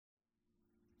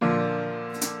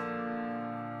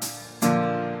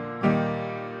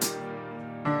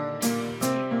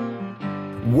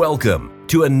Welcome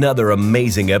to another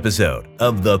amazing episode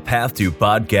of The Path to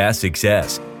Podcast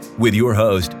Success with your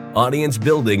host, audience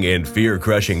building and fear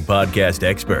crushing podcast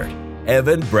expert,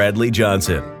 Evan Bradley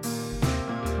Johnson.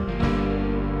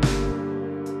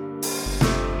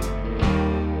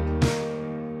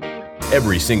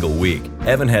 Every single week,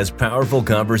 Evan has powerful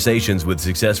conversations with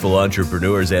successful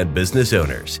entrepreneurs and business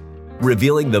owners,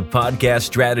 revealing the podcast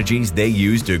strategies they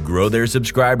use to grow their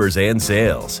subscribers and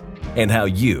sales, and how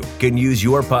you can use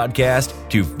your podcast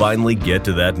to finally get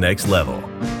to that next level.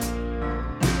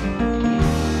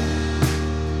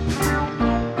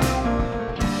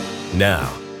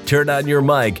 Now, turn on your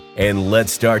mic and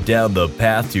let's start down the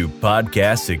path to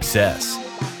podcast success.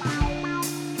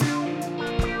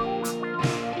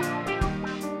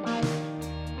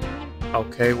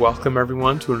 Okay, welcome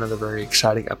everyone to another very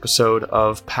exciting episode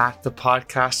of Path to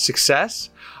Podcast Success.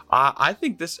 I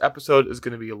think this episode is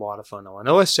going to be a lot of fun. Now, I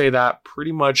know I say that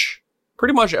pretty much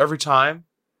every time,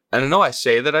 and I know I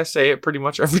say it pretty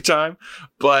much every time,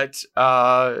 but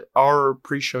our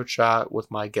pre-show chat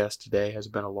with my guest today has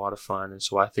been a lot of fun, and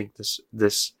so I think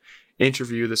this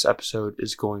episode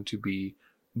is going to be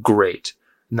great.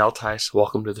 Nell Tice,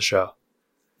 welcome to the show.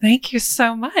 Thank you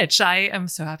so much. I am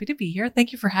so happy to be here.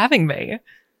 Thank you for having me.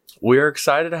 We're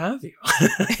excited to have you.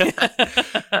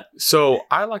 So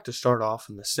I like to start off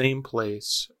in the same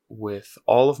place with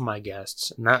all of my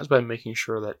guests, and that is by making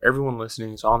sure that everyone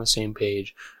listening is on the same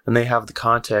page and they have the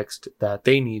context that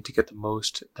they need to get the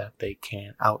most that they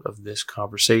can out of this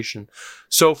conversation.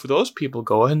 So for those people,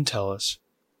 go ahead and tell us,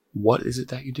 what is it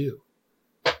that you do?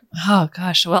 Oh,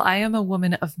 gosh. Well, I am a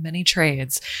woman of many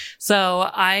trades. So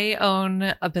I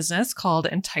own a business called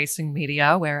Enticing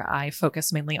Media, where I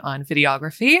focus mainly on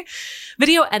videography,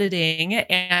 video editing,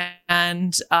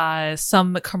 and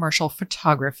some commercial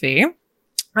photography.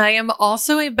 I am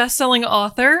also a best-selling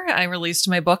author. I released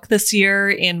my book this year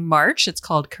in March. It's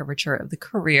called Curvature of the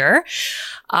Career.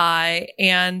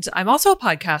 And I'm also a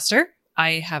podcaster.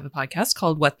 I have a podcast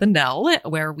called What the Nell,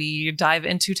 where we dive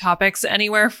into topics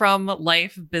anywhere from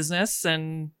life, business,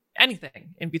 and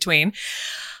anything in between.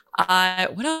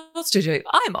 What else do I do?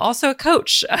 I'm also a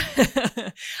coach.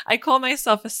 I call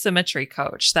myself a symmetry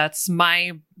coach. That's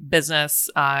my business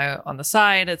on the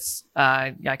side. It's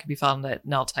it can be found at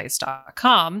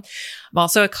nelltice.com. I'm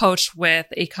also a coach with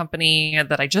a company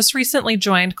that I just recently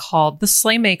joined called the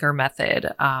Slaymaker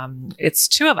Method. It's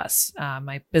two of us,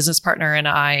 my business partner and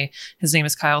I. His name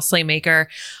is Kyle Slaymaker.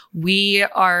 We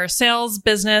are sales,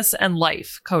 business, and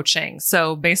life coaching.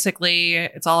 So basically,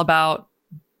 it's all about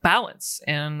balance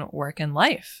in work and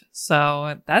life.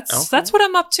 So that's what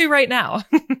I'm up to right now.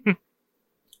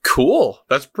 Cool.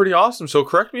 That's pretty awesome. So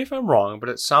correct me if I'm wrong, but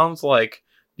it sounds like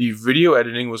the video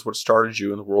editing was what started you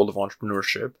in the world of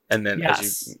entrepreneurship. And then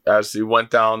as you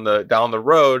went down the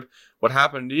road, what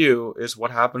happened to you is what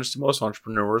happens to most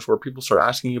entrepreneurs, where people start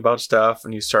asking you about stuff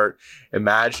and you start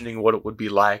imagining what it would be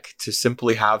like to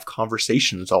simply have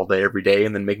conversations all day, every day,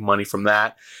 and then make money from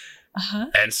that. Uh-huh.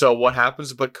 And so what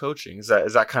happens about coaching? Is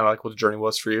that kind of like what the journey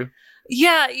was for you?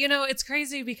 Yeah, it's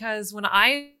crazy because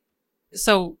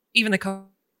even the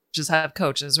coaches have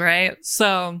coaches, right?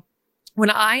 So when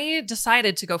I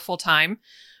decided to go full time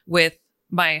with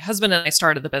my husband and I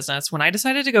started the business, when I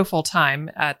decided to go full time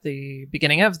at the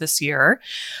beginning of this year,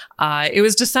 it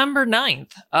was December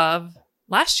 9th of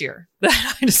last year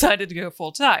that I decided to go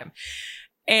full time.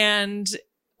 And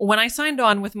when I signed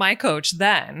on with my coach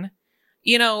then,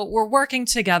 we're working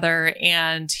together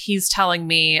and he's telling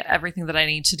me everything that I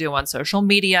need to do on social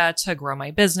media to grow my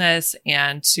business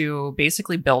and to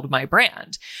basically build my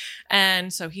brand.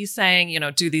 And so he's saying,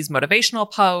 do these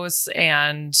motivational posts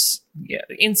and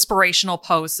inspirational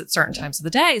posts at certain times of the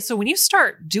day. So when you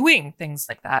start doing things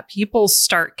like that, people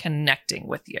start connecting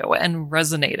with you and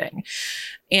resonating.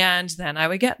 And then I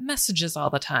would get messages all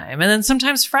the time. And then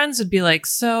sometimes friends would be like,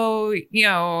 so,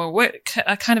 what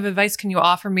kind of advice can you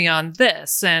offer me on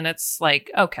this? And it's like,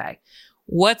 okay,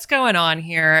 what's going on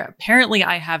here? Apparently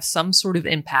I have some sort of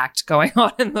impact going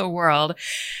on in the world.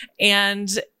 And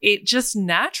it just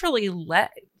naturally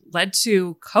led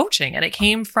to coaching. And it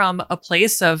came from a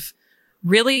place of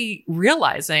really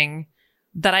realizing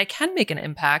that I can make an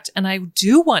impact and I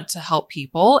do want to help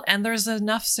people, and there's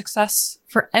enough success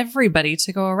for everybody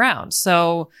to go around.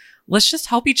 So let's just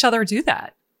help each other do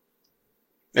that.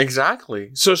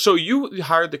 Exactly. So you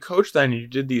hired the coach then, and you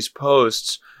did these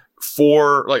posts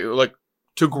for like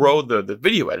to grow the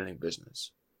video editing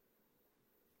business.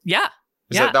 Yeah.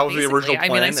 That was the original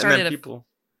plan. I started and then people.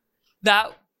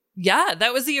 That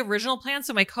was the original plan.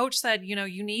 So my coach said,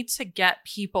 you need to get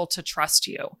people to trust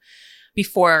you.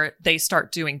 before they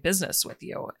start doing business with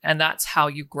you. And that's how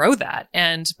you grow that.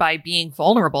 And by being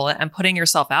vulnerable and putting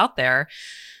yourself out there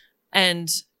and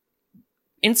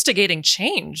instigating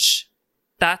change,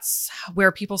 that's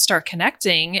where people start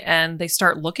connecting and they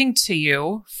start looking to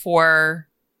you for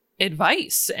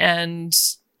advice and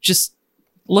just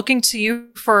looking to you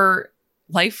for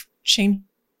life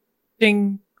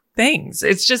changing things.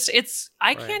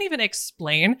 I can't even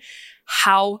explain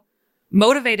how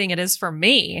motivating it is for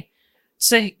me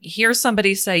to hear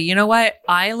somebody say, you know what?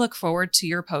 I look forward to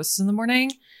your posts in the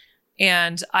morning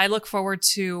and I look forward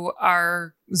to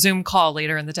our Zoom call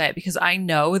later in the day because I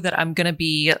know that I'm going to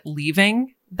be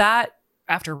leaving that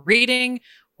after reading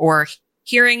or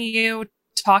hearing you,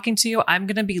 talking to you. I'm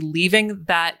going to be leaving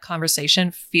that conversation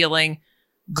feeling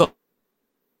good,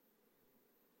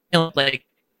 like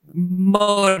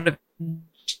motivated.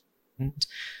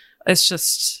 It's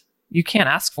just, you can't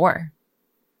ask for.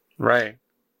 Right.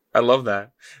 I love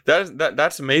that.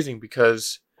 That's amazing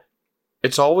because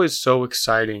it's always so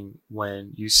exciting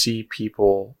when you see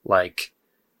people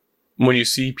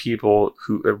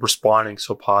who are responding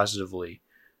so positively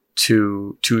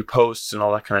to posts and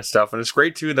all that kind of stuff. And it's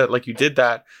great too that like you did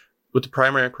that with the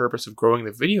primary purpose of growing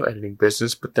the video editing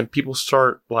business, but then people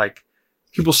started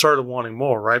wanting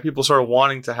more, right? People started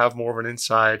wanting to have more of an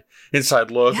inside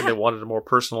look, and they wanted a more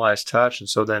personalized touch. And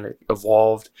so then it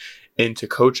evolved into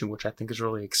coaching, which I think is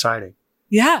really exciting.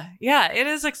 Yeah, it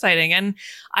is exciting. And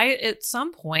at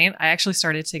some point, I actually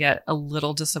started to get a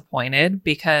little disappointed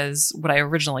because what I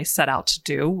originally set out to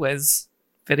do was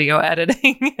video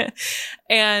editing.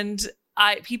 And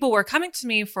people were coming to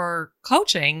me for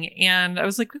coaching and I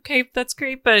was like, okay, that's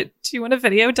great, but do you want a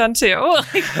video done too?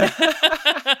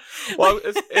 Well,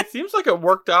 it seems like it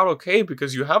worked out okay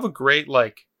because you have a great,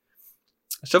 like,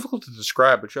 it's difficult to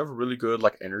describe, but you have a really good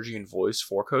like energy and voice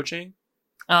for coaching.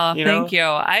 Oh, thank you.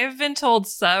 I've been told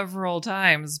several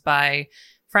times by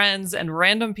friends and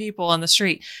random people on the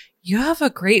street, you have a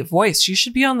great voice. You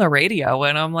should be on the radio.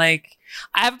 And I'm like,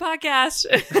 I have a podcast.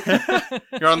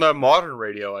 You're on the modern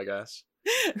radio, I guess.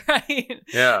 Right.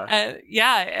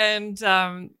 Yeah. And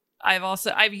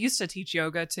I've used to teach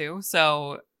yoga too.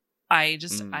 So I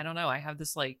don't know. I have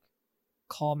this like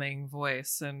calming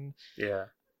voice and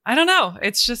I don't know.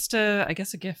 It's just I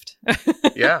guess a gift.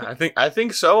 Yeah, I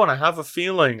think so. And I have a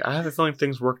feeling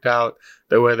things worked out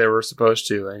the way they were supposed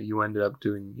to. And you ended up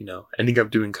doing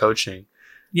coaching.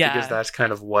 Yeah. Because that's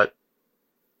kind of what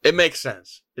it makes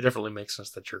sense. It definitely makes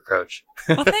sense that you're a coach.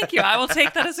 Well, thank you. I will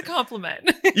take that as a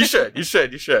compliment. You should.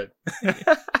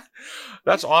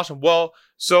 That's awesome. Well,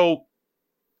 so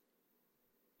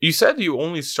you said you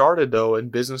only started though in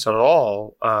business at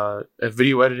all, at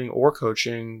video editing or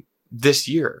coaching this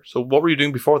year. So what were you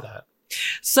doing before that?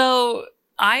 So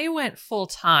I went full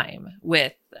time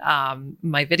with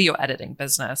my video editing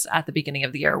business at the beginning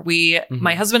of the year.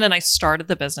 My husband and I started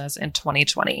the business in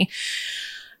 2020.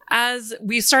 As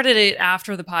we started it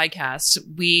after the podcast,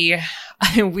 we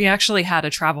actually had a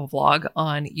travel vlog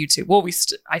on YouTube. Well,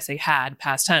 I say had,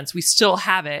 past tense. We still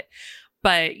have it,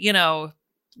 but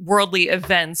worldly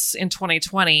events in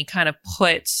 2020 kind of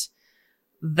put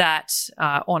that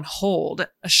on hold,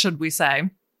 should we say.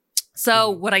 So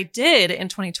what I did in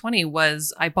 2020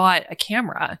 was I bought a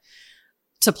camera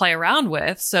to play around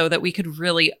with so that we could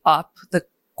really up the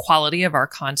quality of our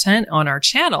content on our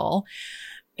channel.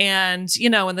 And,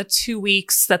 in the 2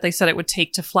 weeks that they said it would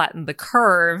take to flatten the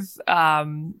curve,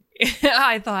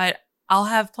 I thought I'll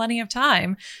have plenty of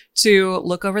time to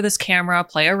look over this camera,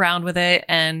 play around with it.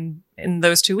 And in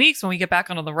those 2 weeks, when we get back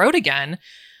onto the road again,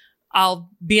 I'll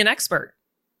be an expert.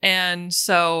 And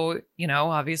so,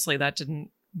 obviously that didn't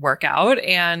work out.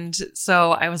 And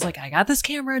so I was like, I got this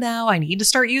camera now. I need to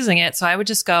start using it. So I would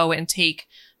just go and take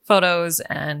photos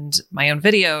and my own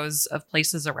videos of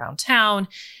places around town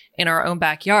in our own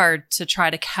backyard to try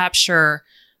to capture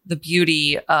the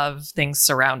beauty of things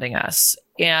surrounding us.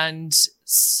 And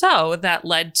so that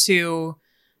led to,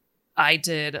 I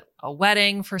did a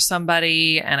wedding for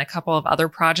somebody and a couple of other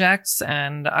projects.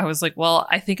 And I was like, well,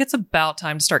 I think it's about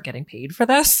time to start getting paid for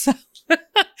this.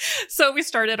 So we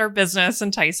started our business,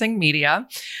 Enticing Media.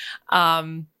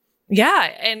 And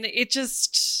it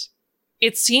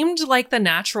seemed like the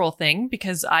natural thing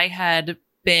because I had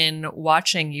been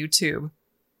watching YouTube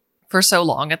for so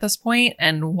long at this point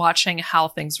and watching how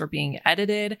things were being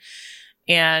edited.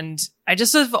 And I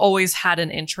just have always had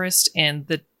an interest in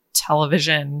the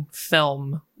television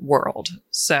film world.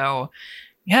 So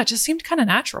it just seemed kind of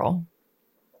natural.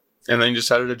 And then you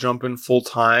decided to jump in full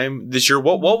time this year.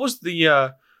 What was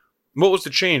the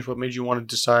change? What made you want to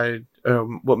decide?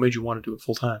 What made you want to do it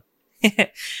full time?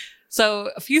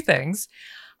 So a few things.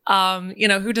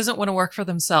 Who doesn't want to work for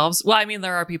themselves? Well, I mean,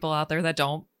 there are people out there that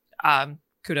don't.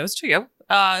 Kudos to you.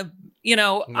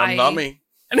 Not me.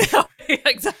 No,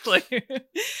 exactly.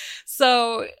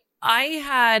 So I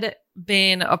had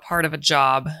been a part of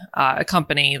a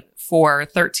company for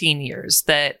 13 years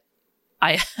that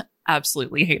I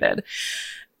absolutely hated.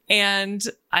 And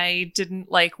I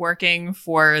didn't like working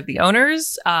for the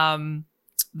owners.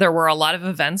 There were a lot of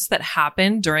events that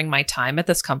happened during my time at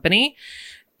this company.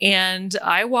 And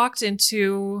I walked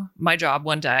into my job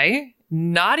one day,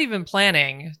 not even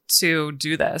planning to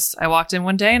do this. I walked in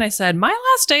one day and I said, my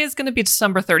last day is going to be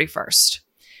December 31st.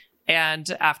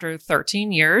 And after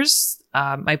 13 years,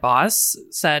 my boss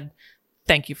said,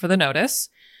 thank you for the notice.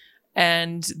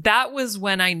 And that was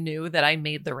when I knew that I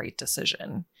made the right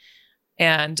decision.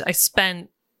 And I spent,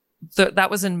 that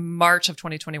was in March of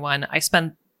 2021. I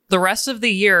spent the rest of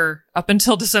the year up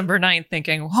until December 9th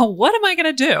thinking, well, what am I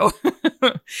going to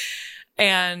do?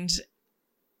 And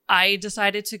I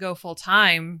decided to go full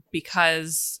time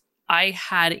because I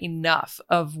had enough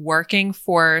of working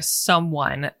for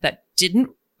someone that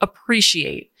didn't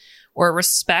appreciate or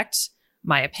respect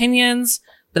my opinions,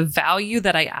 the value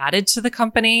that I added to the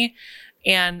company.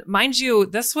 And mind you,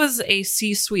 this was a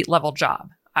C-suite level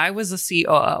job. I was a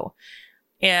COO.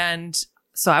 And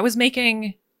so I was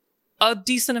making a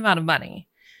decent amount of money.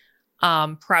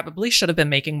 Probably should have been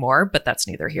making more, but that's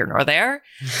neither here nor there.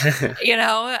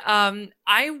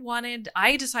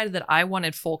 I decided that I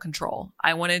wanted full control.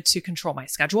 I wanted to control my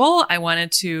schedule. I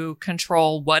wanted to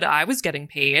control what I was getting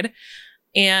paid.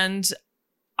 And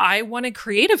I wanted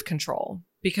creative control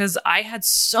because I had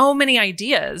so many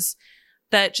ideas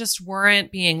that just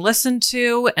weren't being listened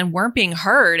to and weren't being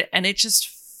heard. And it just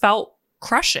felt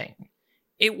crushing.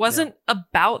 It wasn't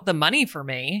about the money for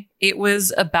me. It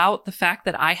was about the fact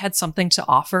that I had something to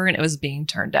offer and it was being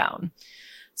turned down.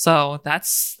 So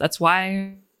that's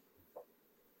why.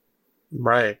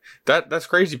 Right. That's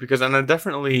crazy because, and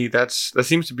definitely that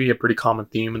seems to be a pretty common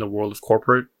theme in the world of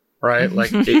corporate, right? Like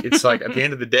it's like at the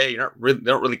end of the day, they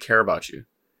don't really care about you.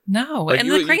 No. Like and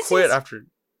you quit after.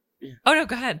 Yeah. Oh no,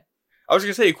 go ahead. I was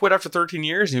going to say you quit after 13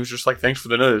 years and he was just like, thanks for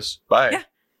the news. Bye. Yeah.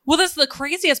 Well, that's the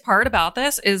craziest part about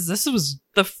this was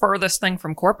the furthest thing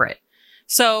from corporate.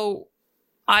 So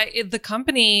the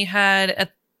company had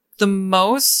at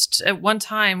one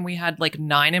time we had like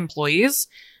 9 employees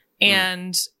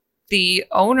and the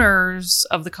owners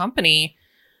of the company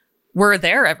were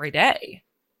there every day.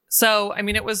 So, I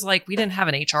mean, it was like, we didn't have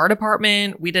an HR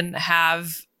department. We didn't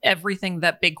have everything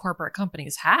that big corporate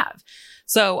companies have.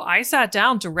 So I sat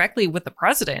down directly with the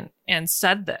president and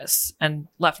said this and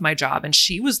left my job. And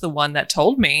she was the one that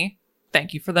told me,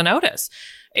 thank you for the notice.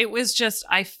 It was just,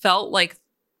 I felt like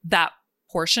that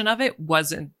portion of it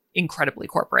wasn't incredibly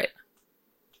corporate.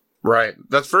 Right.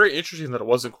 That's very interesting that it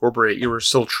wasn't corporate. You were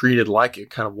still treated like it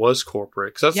kind of was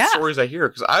corporate. Because that's the stories I hear.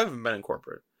 Because I haven't been in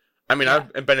corporate. I mean,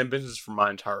 I've been in business for my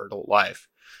entire adult life.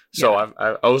 So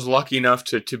I was lucky enough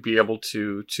to be able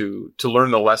to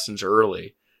learn the lessons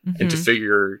early and to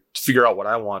figure out what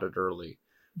I wanted early.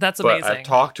 That's amazing. But I've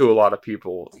talked to a lot of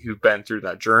people who've been through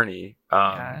that journey,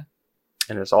 and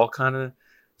it's all kind of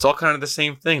the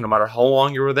same thing. No matter how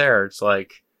long you were there, it's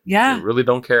like they really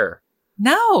don't care.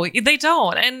 No, they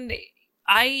don't. And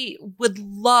I would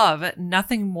love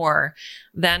nothing more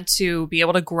than to be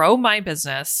able to grow my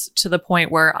business to the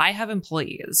point where I have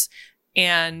employees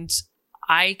and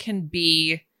I can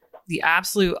be the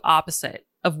absolute opposite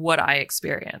of what I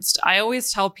experienced. I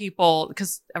always tell people,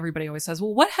 because everybody always says,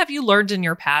 well, what have you learned in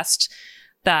your past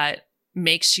that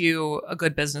makes you a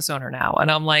good business owner now?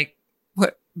 And I'm like,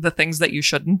 what, the things that you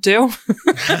shouldn't do?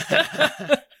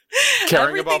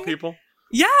 Caring about people?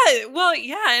 Yeah. Well,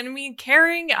 yeah. And I mean,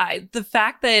 the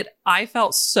fact that I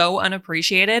felt so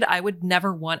unappreciated, I would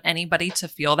never want anybody to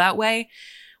feel that way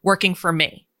working for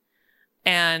me.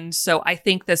 And so I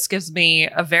think this gives me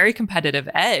a very competitive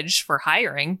edge for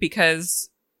hiring because,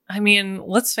 I mean,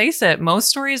 let's face it, most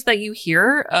stories that you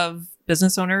hear of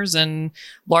business owners in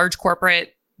large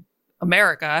corporate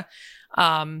America,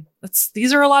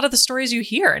 these are a lot of the stories you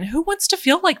hear. And who wants to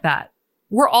feel like that?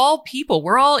 We're all people.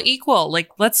 We're all equal.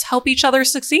 Like, let's help each other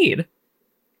succeed.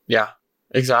 Yeah,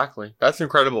 exactly. That's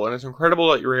incredible. And it's incredible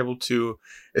that you're able to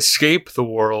escape the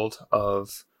world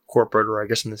of corporate, or I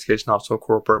guess in this case, not so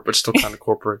corporate, but still kind of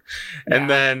corporate. And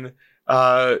then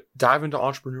dive into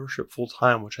entrepreneurship full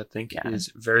time, which I think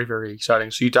is very, very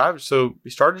exciting. So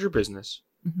you started your business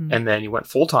and then you went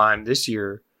full time this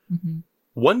year.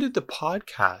 When did the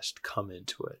podcast come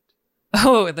into it?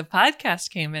 Oh, the podcast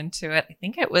came into it. I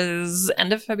think it was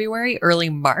end of February, early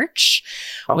March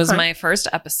was my first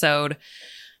episode.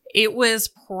 It was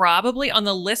probably on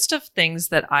the list of things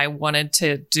that I wanted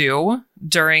to do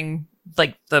during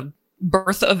like the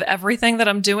birth of everything that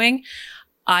I'm doing.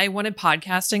 I wanted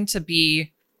podcasting to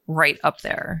be right up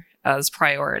there as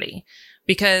priority,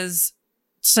 because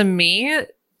to me,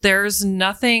 there's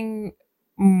nothing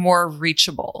more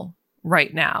reachable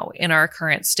right now in our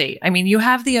current state. I mean, you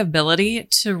have the ability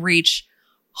to reach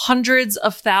hundreds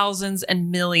of thousands and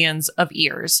millions of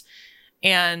ears.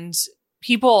 And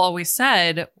people always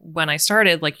said when I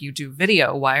started, like, you do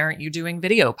video, why aren't you doing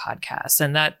video podcasts?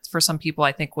 And that for some people,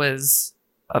 I think was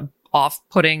a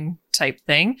off-putting type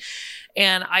thing.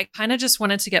 And I kind of just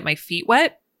wanted to get my feet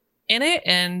wet in it,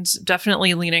 and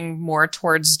definitely leaning more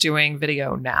towards doing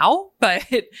video now. But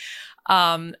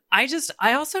I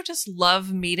also just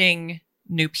love meeting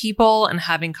new people and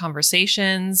having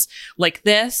conversations like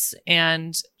this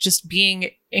and just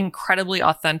being incredibly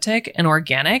authentic and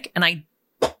organic. And I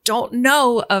don't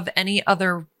know of any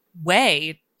other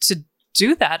way to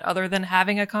do that other than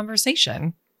having a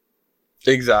conversation.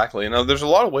 Exactly. Now, there's a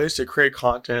lot of ways to create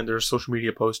content. There's social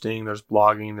media posting, there's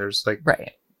blogging, there's like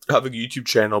having a YouTube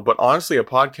channel. But honestly, a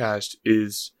podcast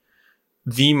is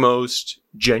the most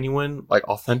genuine, like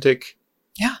authentic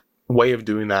way of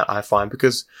doing that, I find.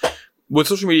 Because with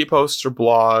social media posts or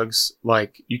blogs,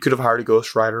 like you could have hired a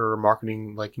ghostwriter or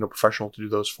marketing, like, you know, professional to do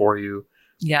those for you.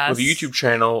 Yes. With a YouTube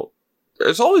channel,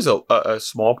 it's always a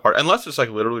small part, unless it's like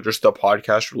literally just the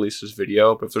podcast releases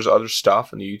video. But if there's other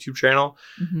stuff in the YouTube channel,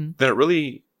 then it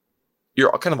really,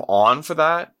 you're kind of on for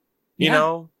that, you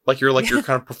know, like you're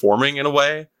kind of performing in a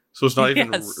way. So it's not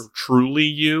even truly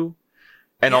you.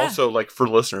 And also, like, for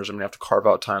listeners, I'm going to have to carve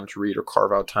out time to read or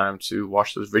carve out time to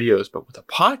watch those videos. But with a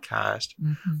podcast,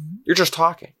 you're just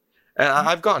talking. And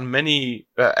I've gotten many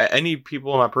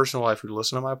people in my personal life who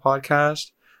listen to my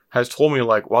podcast has told me,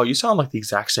 like, wow, you sound like the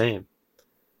exact same.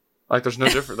 Like, there's no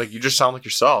difference. Like, you just sound like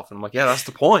yourself. And I'm like, yeah, that's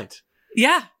the point.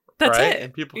 Yeah, that's it.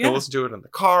 And people can listen to it in the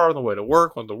car, on the way to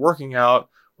work, when they're working out,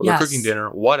 when they're cooking dinner,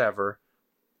 whatever.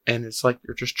 And it's like,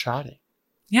 you're just chatting.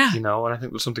 Yeah. You know, and I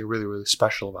think there's something really, really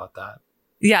special about that.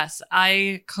 Yes,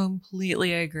 I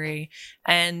completely agree.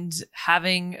 And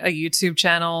having a YouTube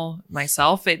channel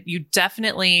myself, you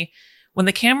definitely, when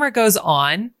the camera goes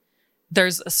on,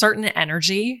 there's a certain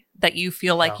energy that you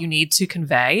feel like you need to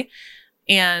convey.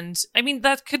 And I mean,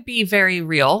 that could be very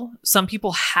real. Some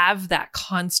people have that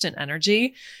constant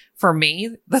energy. For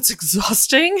me, that's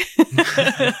exhausting.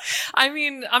 I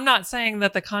mean, I'm not saying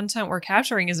that the content we're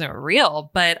capturing isn't real,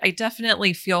 but I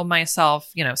definitely feel myself,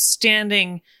 you know,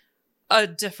 standing a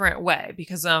different way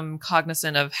because I'm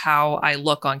cognizant of how I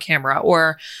look on camera,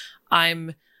 or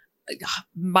some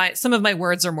of my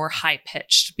words are more high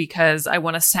pitched because I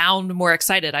want to sound more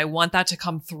excited. I want that to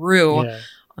come through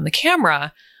on the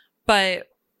camera. But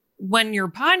when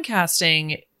you're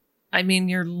podcasting, I mean,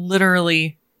 you're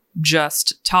literally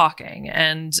just talking.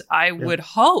 And I would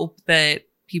hope that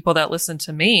people that listen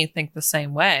to me think the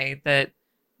same way, that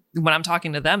when I'm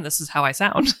talking to them, this is how I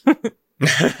sound.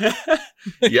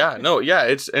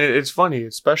 It's funny,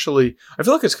 especially I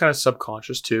feel like it's kind of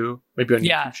subconscious too, maybe on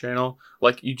YouTube channel.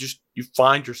 Like you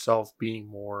find yourself being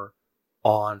more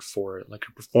on for it, like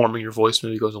you're performing, your voice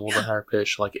maybe goes a little bit higher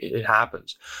pitch, like it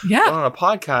happens. But on a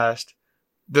podcast,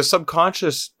 the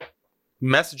subconscious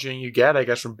messaging you get, I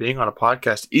guess, from being on a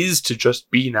podcast is to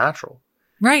just be natural.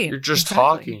 Right. You're just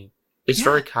talking. It's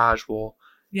very casual.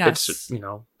 Yes. It's, you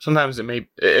know, sometimes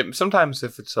sometimes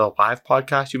if it's a live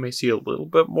podcast, you may see a little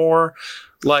bit more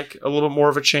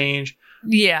of a change.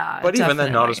 Yeah. But definitely. Even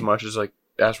then, not as much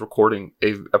as recording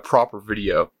a proper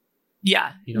video.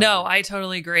 Yeah. You know? No, I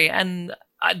totally agree. And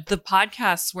the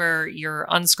podcasts where you're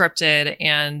unscripted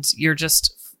and you're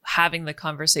just having the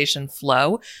conversation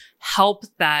flow help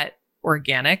that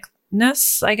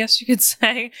organicness, I guess you could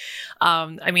say.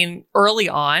 I mean, early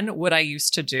on, what I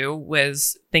used to do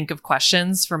was think of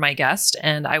questions for my guest,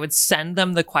 and I would send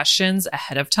them the questions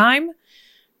ahead of time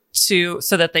so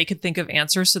that they could think of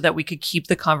answers, so that we could keep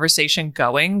the conversation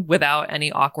going without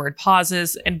any awkward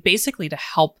pauses, and basically to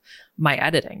help my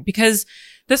editing, because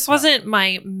this wasn't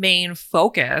my main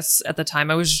focus at the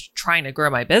time. I was trying to grow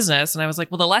my business, and I was like,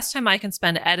 well, the less time I can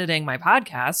spend editing my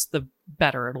podcast, the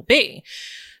better it'll be.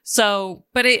 So,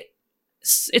 but it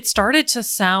started to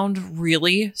sound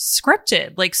really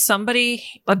scripted. Like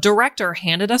a director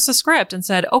handed us a script and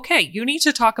said, okay, you need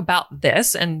to talk about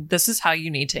this, and this is how you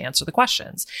need to answer the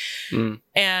questions.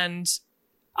 And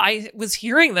I was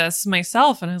hearing this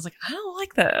myself, and I was like, I don't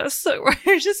like this.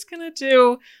 We're just going to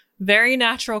do very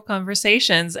natural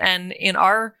conversations. And in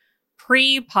our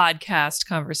pre-podcast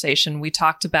conversation, we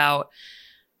talked about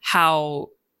how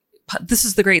this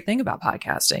is the great thing about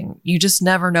podcasting. You just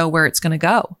never know where it's going to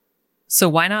go. So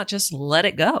why not just let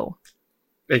it go?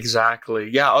 Exactly.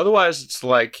 Yeah. Otherwise, it's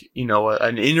like,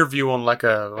 an interview on like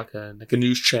a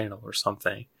news channel or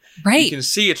something. Right. You can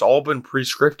see it's all been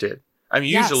pre-scripted. I mean,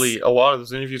 usually a lot of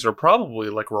those interviews are probably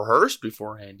like rehearsed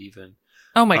beforehand, even.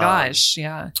 Oh my gosh.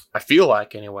 Yeah. I feel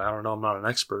like, anyway, I don't know. I'm not an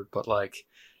expert, but like,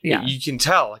 you can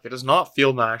tell, like, it does not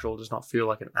feel natural. It does not feel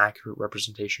like an accurate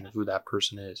representation of who that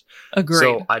person is. Agreed.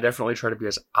 So I definitely try to be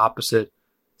as opposite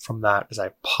from that as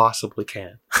I possibly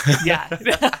can. Yeah.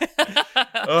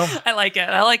 I like it.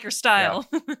 I like your style.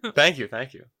 Yeah. Thank you.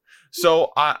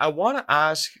 So I want to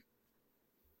ask,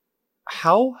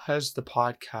 how has the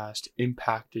podcast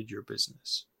impacted your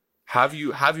business? Have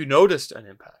you noticed an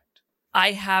impact?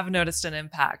 I have noticed an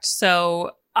impact.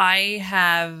 So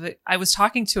I was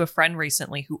talking to a friend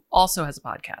recently who also has a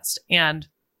podcast, and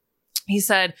he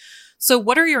said, so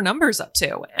what are your numbers up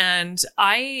to? And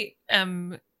I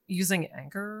am using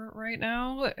Anchor right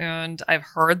now, and I've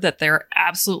heard that they're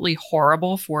absolutely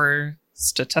horrible for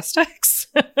statistics,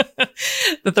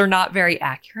 that they're not very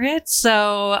accurate.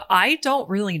 So I don't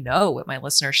really know what my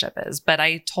listenership is, but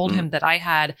I told him that I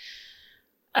had,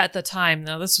 at the time,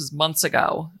 now this was months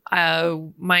ago,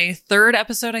 my third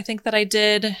episode, I think that I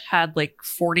did, had like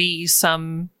 40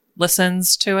 some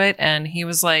listens to it. And he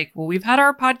was like, well, we've had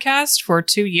our podcast for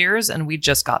 2 years and we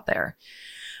just got there.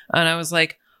 And I was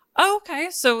like, oh, okay,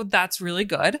 so that's really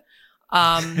good.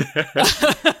 I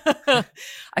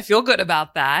feel good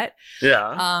about that.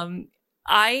 Yeah.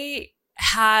 I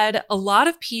had a lot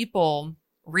of people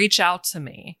reach out to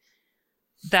me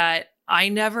that I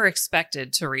never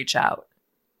expected to reach out,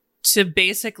 to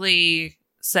basically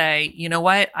say, you know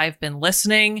what? I've been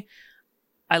listening.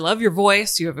 I love your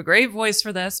voice. You have a great voice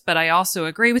for this, but I also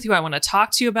agree with you. I want to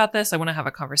talk to you about this. I want to have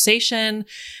a conversation.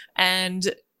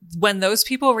 And when those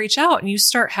people reach out and you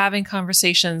start having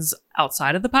conversations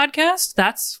outside of the podcast,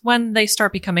 that's when they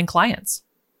start becoming clients.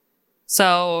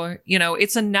 So,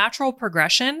 it's a natural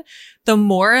progression. The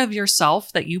more of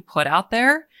yourself that you put out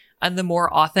there and the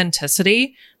more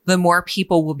authenticity, the more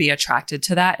people will be attracted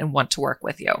to that and want to work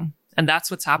with you. And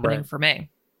that's what's happening for me.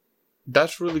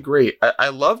 That's really great. I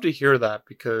love to hear that,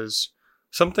 because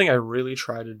something I really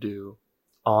try to do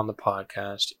on the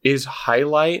podcast is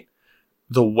highlight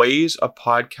the ways a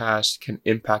podcast can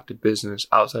impact a business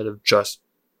outside of just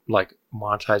like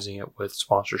monetizing it with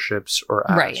sponsorships or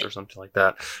ads or something like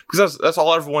that. Because that's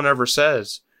all everyone ever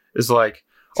says is like,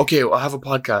 okay, well, I have a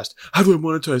podcast. How do I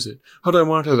monetize it? How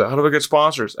do I get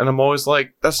sponsors? And I'm always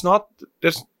like, that's not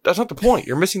the point.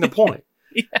 You're missing the point.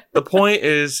 Yeah. The point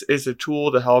is a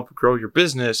tool to help grow your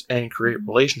business and create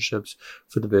relationships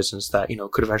for the business that,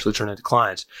 could eventually turn into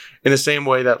clients. In the same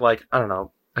way that, like, I don't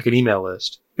know, like an email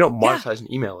list. You don't monetize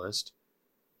an email list,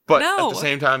 but at the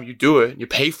same time you do it, you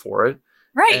pay for it.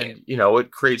 Right. And,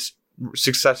 it creates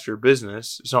success for your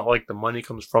business. It's not like the money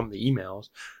comes from the emails.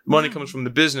 The money comes from the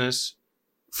business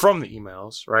from the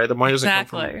emails, right? The money doesn't come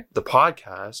from the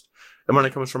podcast. The money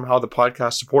comes from how the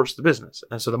podcast supports the business.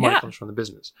 And so the money comes from the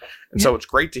business. And so it's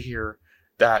great to hear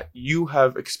that you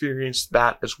have experienced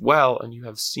that as well. And you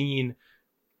have seen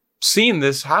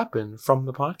this happen from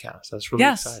the podcast. That's really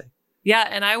exciting. Yeah.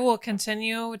 And I will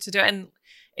continue to do it. And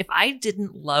if I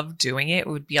didn't love doing it, it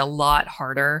would be a lot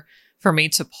harder for me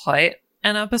to put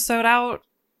an episode out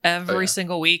every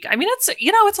single week. I mean, it's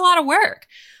a lot of work,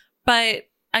 but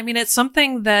I mean, it's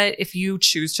something that if you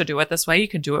choose to do it this way, you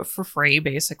can do it for free,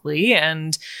 basically,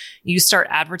 and you start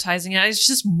advertising it. It's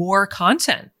just more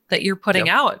content that you're putting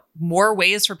out, more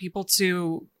ways for people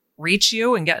to reach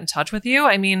you and get in touch with you.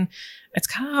 I mean, it's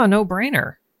kind of a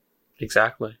no-brainer.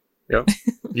 Exactly. Yep.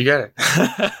 You get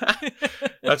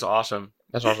it. That's awesome.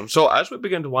 So as we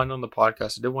begin to wind on the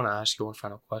podcast, I did want to ask you one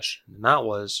final question. And that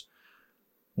was,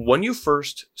 when you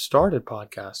first started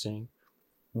podcasting,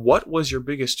 what was your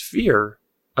biggest fear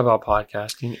about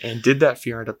podcasting, and did that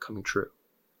fear end up coming true?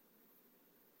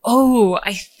 Oh,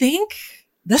 I think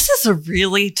this is a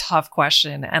really tough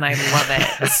question, and I love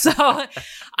it. So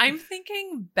I'm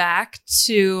thinking back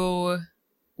to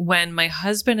when my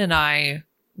husband and I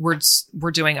were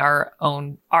doing our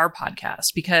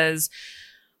podcast, because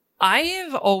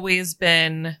I've always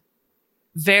been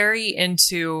very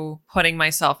into putting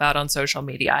myself out on social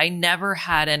media. I never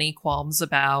had any qualms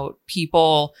about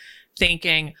people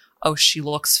thinking, oh, she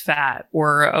looks fat,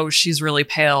 or, oh, she's really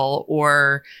pale,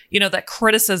 or, that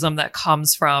criticism that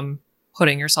comes from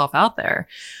putting yourself out there.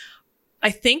 I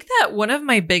think that one of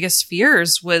my biggest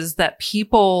fears was that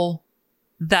people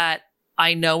that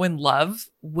I know and love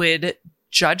would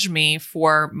judge me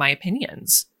for my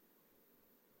opinions.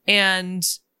 And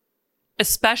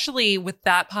especially with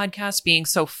that podcast being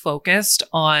so focused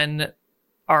on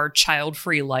our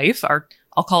child-free life, our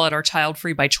I'll call it our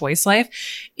child-free by choice life.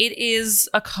 It is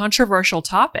a controversial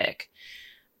topic.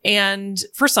 And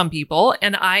for some people,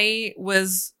 and I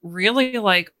was really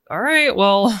like, all right,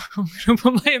 well, I'm going to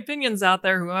put my opinions out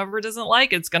there. Whoever doesn't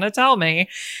like it's going to tell me.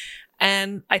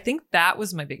 And I think that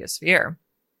was my biggest fear.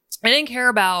 I didn't care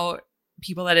about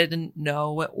people that I didn't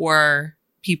know or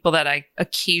people that I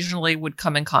occasionally would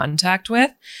come in contact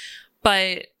with,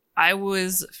 but I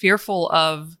was fearful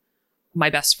of my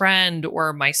best friend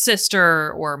or my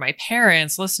sister or my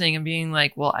parents listening and being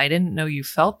like, well, I didn't know you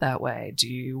felt that way. Do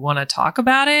you want to talk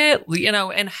about it? You know,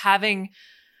 and having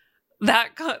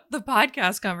that, the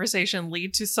podcast conversation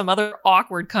lead to some other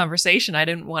awkward conversation I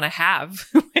didn't want to have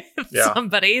with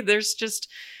somebody. There's just,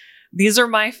 these are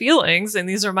my feelings and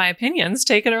these are my opinions,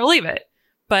 take it or leave it.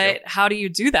 But how do you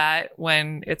do that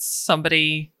when it's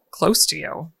somebody close to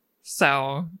you?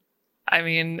 So, I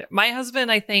mean, my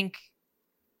husband, I think,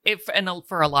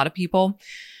 for a lot of people,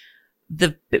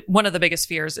 one of the biggest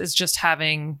fears is just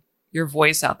having your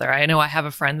voice out there. I know I have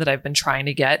a friend that I've been trying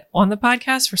to get on the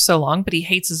podcast for so long, but he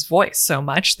hates his voice so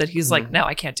much that he's like, no,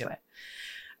 I can't do it.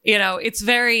 You know, it's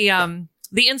very,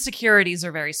 the insecurities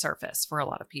are very surface for a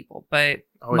lot of people, but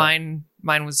mine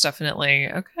was definitely,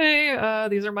 okay,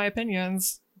 these are my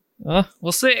opinions.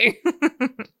 We'll see.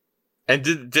 And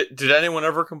did anyone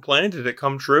ever complain? Did it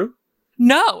come true?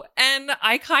 No. And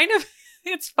I kind of,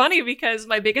 it's funny because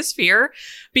my biggest fear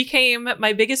became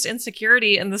my biggest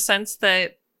insecurity in the sense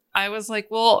that I was like,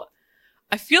 well,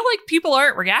 I feel like people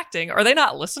aren't reacting. Are they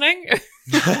not listening?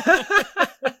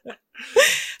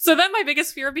 So then my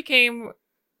biggest fear became,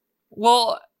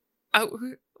 well,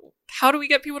 how do we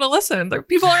get people to listen?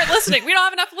 People aren't listening. We don't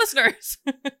have enough listeners.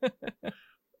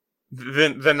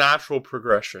 The natural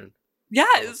progression.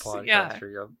 Yes. Yeah. That's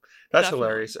Definitely.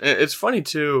 Hilarious. And it's funny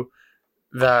too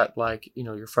that, like, you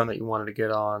know, your friend that you wanted to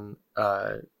get on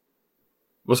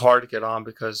was hard to get on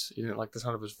because you didn't like the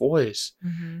sound of his voice.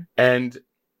 Mm-hmm. And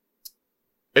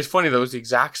it's funny, that was the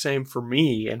exact same for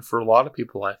me and for a lot of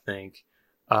people, I think.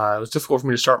 It was difficult for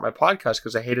me to start my podcast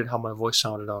because I hated how my voice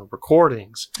sounded on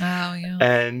recordings. Oh, yeah.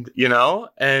 And, you know,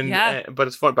 but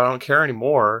it's fun, but I don't care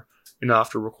anymore, you know,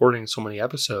 after recording so many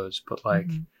episodes. But, like,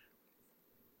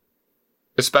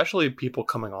 especially people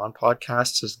coming on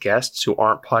podcasts as guests who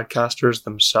aren't podcasters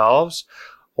themselves,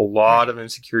 a lot of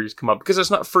insecurities come up because it's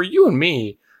not for you and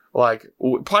me. Like,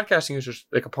 podcasting is just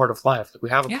like a part of life. Like, we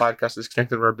have a podcast that's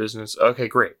connected to our business. Okay,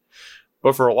 great.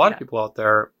 But for a lot of people out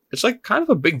there, it's like kind of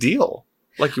a big deal.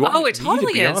 Like, you want to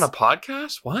be on a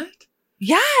podcast? What?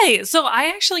 Yeah. So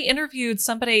I actually interviewed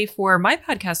somebody for my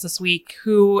podcast this week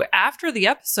who, after the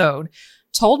episode,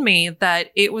 told me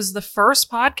that it was the first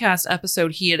podcast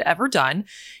episode he had ever done.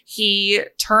 He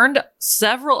turned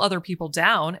several other people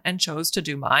down and chose to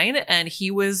do mine. And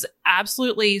he was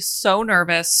absolutely so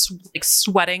nervous, like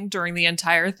sweating during the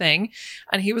entire thing.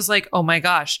 And he was like, oh my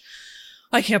gosh,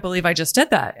 I can't believe I just did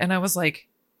that. And I was like,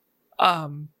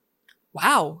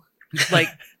 wow. Like,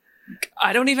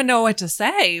 I don't even know what to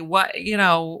say. What, you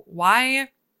know, why?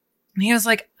 And he was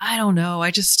like, I don't know.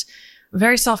 I'm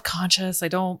very self-conscious. I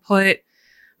don't put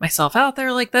myself out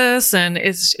there like this. And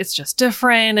it's just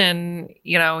different. And,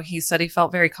 you know, he said he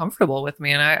felt very comfortable with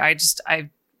me. And I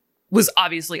was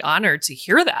obviously honored to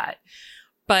hear that.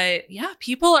 But yeah,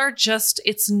 people are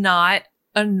it's not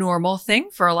a normal thing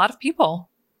for a lot of people.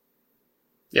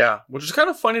 Yeah. Which is kind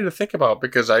of funny to think about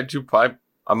because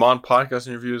I'm on podcast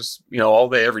interviews, you know, all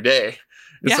day, every day.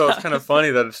 And so it's kind of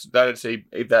funny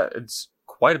that it's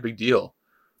quite a big deal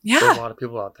for a lot of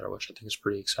people out there, which I think is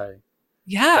pretty exciting.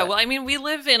 Yeah. Well, I mean, we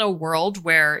live in a world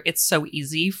where it's so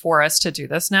easy for us to do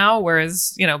this now.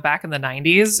 Whereas, you know, back in the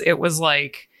 90s, it was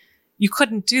like, you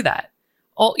couldn't do that.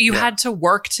 You had to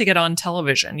work to get on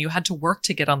television. You had to work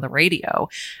to get on the radio.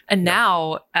 And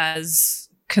now, as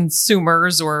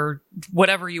consumers or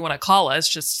whatever you want to call us,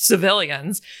 just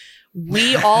civilians,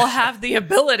 we all have the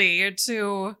ability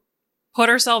to put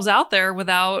ourselves out there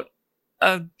without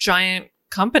a giant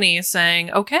company saying,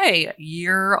 okay,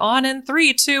 you're on in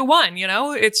 3, 2, 1. You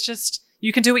know, it's just,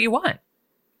 you can do what you want.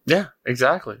 Yeah,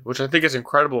 exactly. Which I think is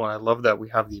incredible. And I love that we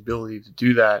have the ability to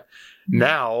do that.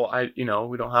 Now,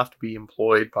 we don't have to be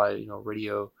employed by, you know,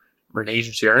 radio or an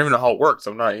agency. I don't even know how it works.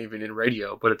 I'm not even in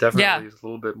radio, but it definitely is a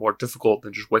little bit more difficult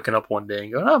than just waking up one day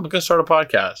and going, I'm going to start a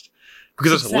podcast,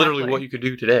 because it's literally what you could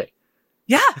do today.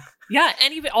 Yeah. Yeah.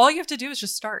 And even all you have to do is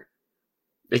just start.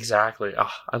 Exactly.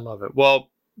 Oh, I love it. Well,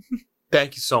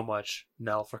 thank you so much,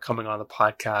 Nell, for coming on the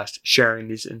podcast, sharing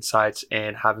these insights,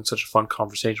 and having such a fun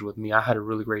conversation with me. I had a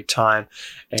really great time,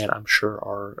 and I'm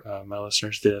sure my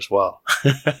listeners did as well.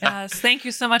 Yes. Thank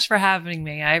you so much for having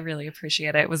me. I really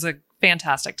appreciate it. It was a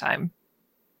fantastic time.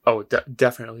 Oh,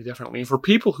 definitely. And for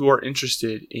people who are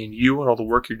interested in you and all the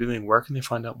work you're doing, where can they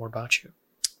find out more about you?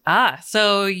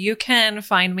 So you can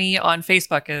find me on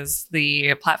Facebook is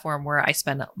the platform where I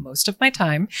spend most of my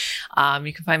time.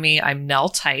 You can find me, I'm Nell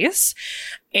Tice.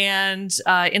 And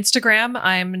Instagram,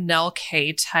 I'm Nell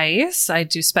K. Tice. I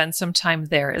do spend some time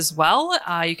there as well.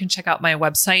 You can check out my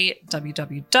website,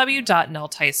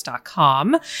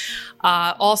 www.nelltice.com.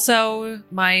 Also,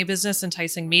 my business,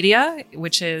 Enticing Media,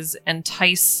 which is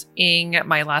enticing.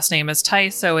 My last name is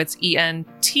Tice, so it's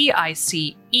ENTICE.com,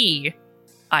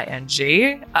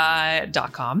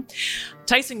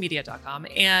 TicingMedia.com.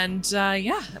 And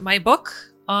my book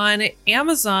on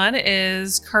Amazon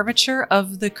is Curvature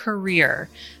of the Career.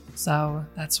 So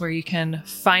that's where you can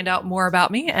find out more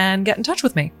about me and get in touch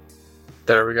with me.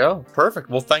 There we go. Perfect.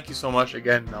 Well, thank you so much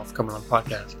again, Nell, for coming on the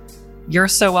podcast. You're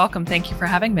so welcome. Thank you for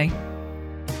having me.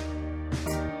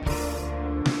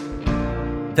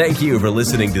 Thank you for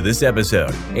listening to this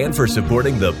episode and for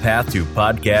supporting the Path to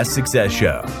Podcast Success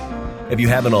Show. If you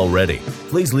haven't already,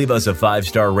 please leave us a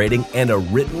 5-star rating and a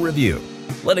written review,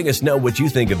 letting us know what you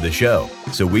think of the show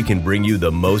so we can bring you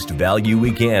the most value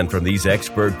we can from these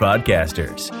expert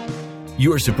podcasters.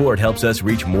 Your support helps us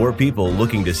reach more people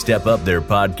looking to step up their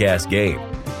podcast game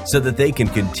so that they can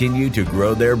continue to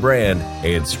grow their brand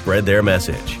and spread their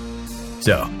message.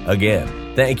 So,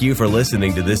 again, thank you for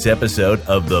listening to this episode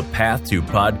of The Path to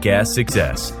Podcast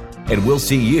Success, and we'll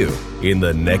see you in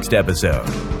the next episode.